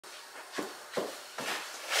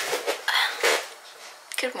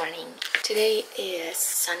Good morning. Today is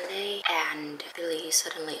Sunday and Billy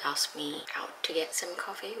suddenly asked me out to get some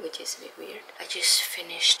coffee, which is a bit weird. I just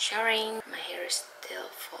finished showering. My hair is still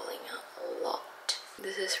falling out a lot.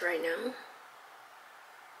 This is right now.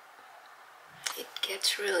 It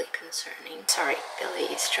gets really concerning. Sorry, Billy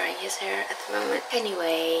is drying his hair at the moment.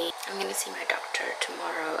 Anyway, I'm gonna see my doctor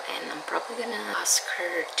tomorrow and I'm probably gonna ask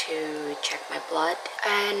her to check my blood.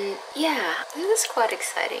 And yeah, this is quite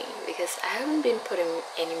exciting because I haven't been putting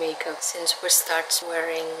any makeup since we started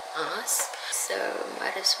wearing masks. So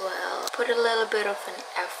might as well put a little bit of an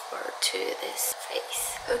effort to this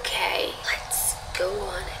face. Okay, let's go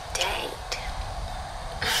on a date.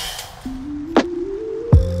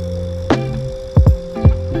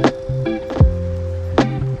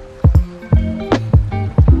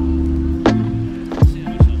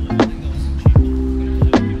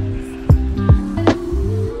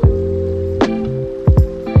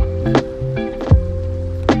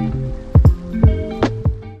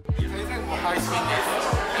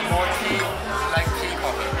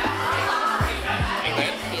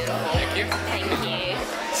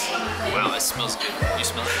 Smells good. You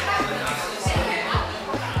smell it?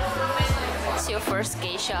 It's your first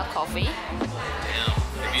geisha coffee. Yeah.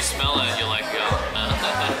 If you smell it, you're like, I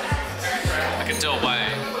can tell why.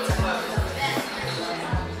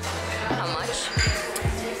 How much?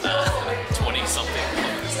 20 something.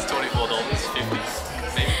 It's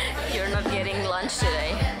 $24.50. Maybe. You're not getting lunch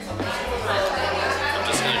today. I'm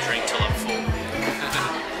just gonna drink till I'm full.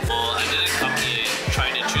 Well, I didn't come here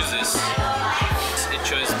trying to choose this. It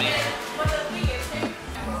chose me.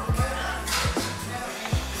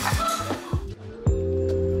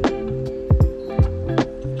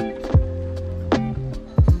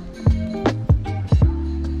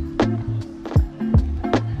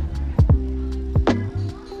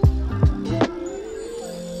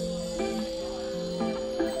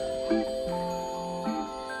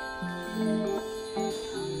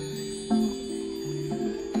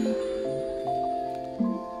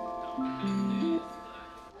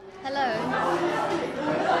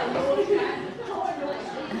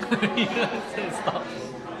 You gotta say stop.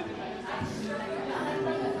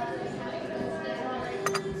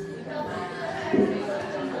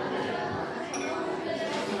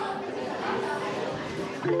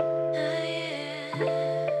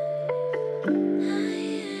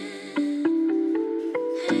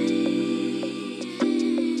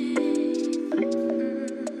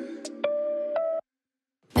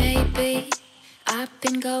 Baby, I've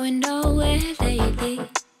been going nowhere lately.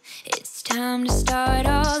 It's time to start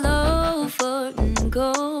all over and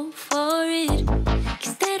go for it.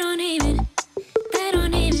 'Cause they don't even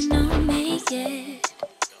know me yet.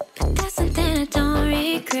 But that's something I don't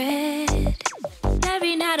regret.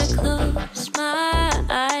 Every night I close my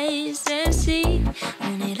eyes and see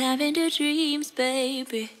only lavender dreams,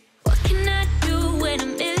 baby. What can I do when a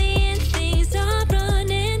million things are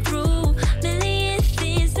running through? Million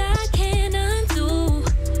things I can't undo.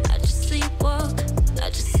 I just sleepwalk, I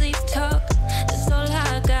just sleep talk. That's all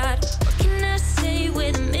I got. What can I say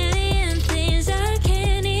with a million things I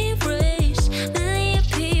can't erase? Million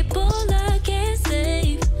people I can't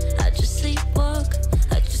save. I just sleepwalk,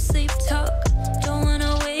 I just sleep talk. Don't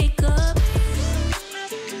wanna wake up.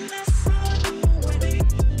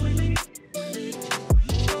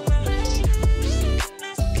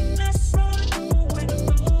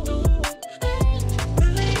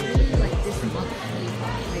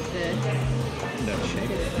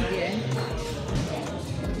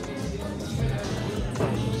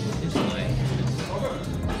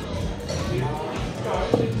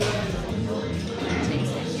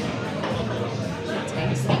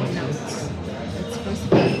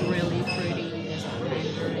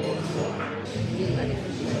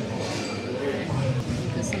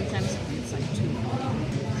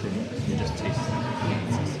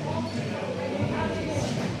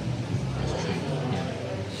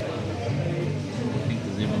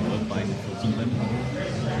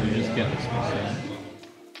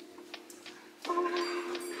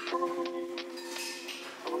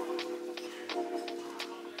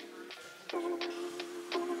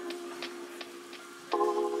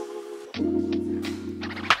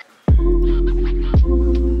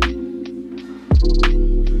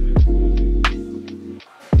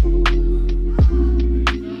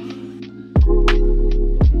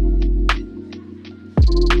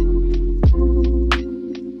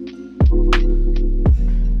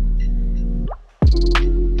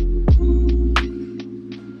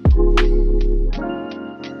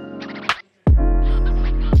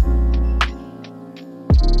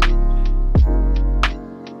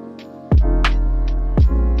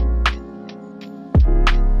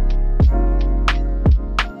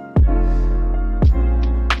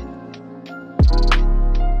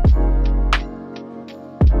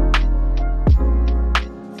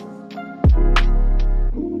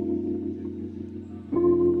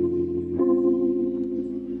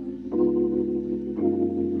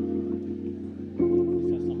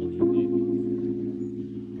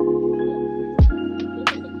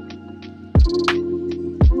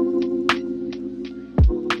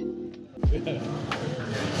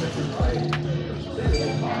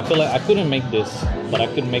 feel like I couldn't make this, but I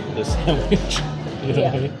could make this sandwich. You know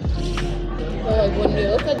what I mean? Well, like when you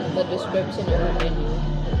look at the description of the menu,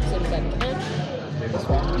 it seems like this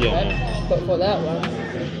one, Yeah, right? yeah. But for that one,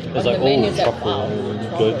 It's on like, the menu, it's like, chocolate,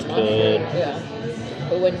 wow, good. yeah.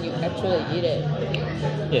 But when you actually eat it,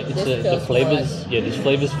 Yeah, it's this the feels flavors. more like, Yeah, these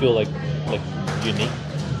flavors feel like unique,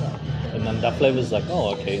 and then that flavor is like,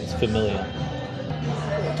 oh, okay, it's familiar.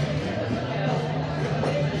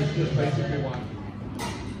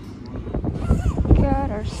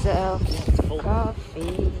 got ourselves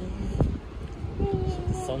coffee.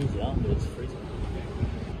 The sun's out, but it's freezing.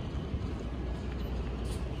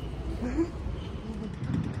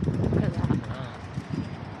 Look at that.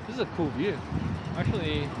 This is a cool view.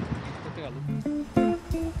 Actually, I think I look.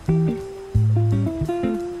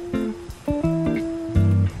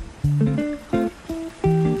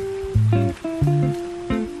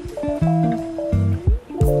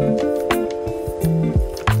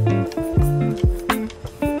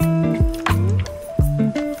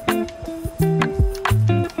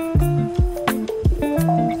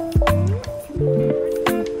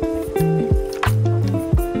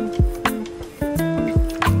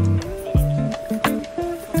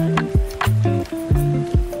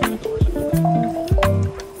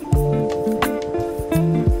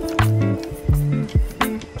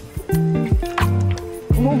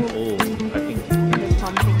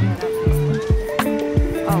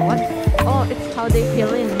 How they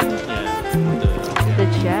fill in the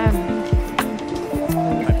jam.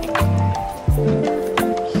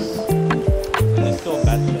 It's still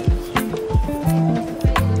bad jams.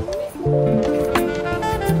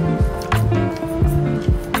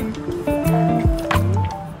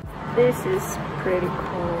 This is pretty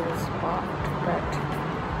cool spot, but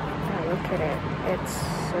look at it. It's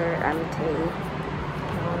empty.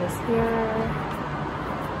 No one is here.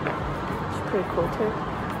 It's pretty cool too.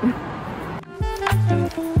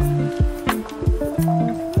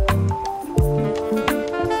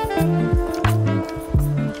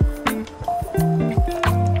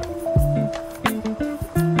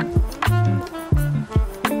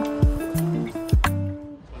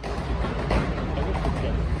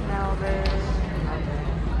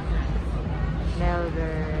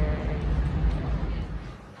 Melbourne.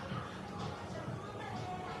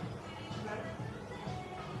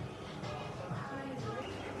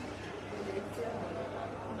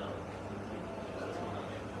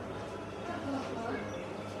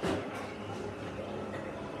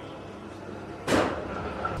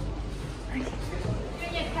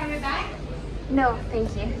 No,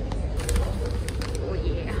 thank you. Oh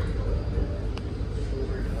yeah.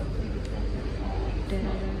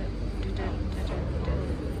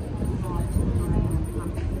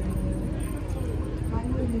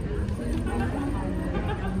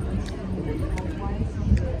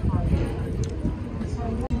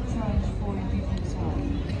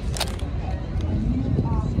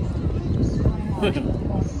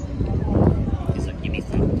 He's like, give me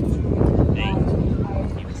some. Hey,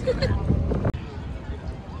 give me some.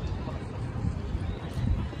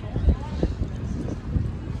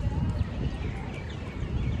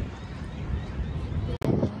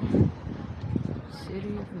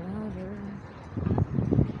 City of Melbourne.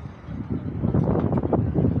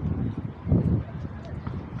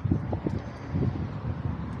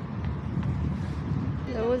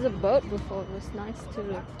 There was a boat before, it was nice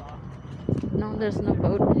too. Now there's no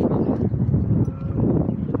boat anymore.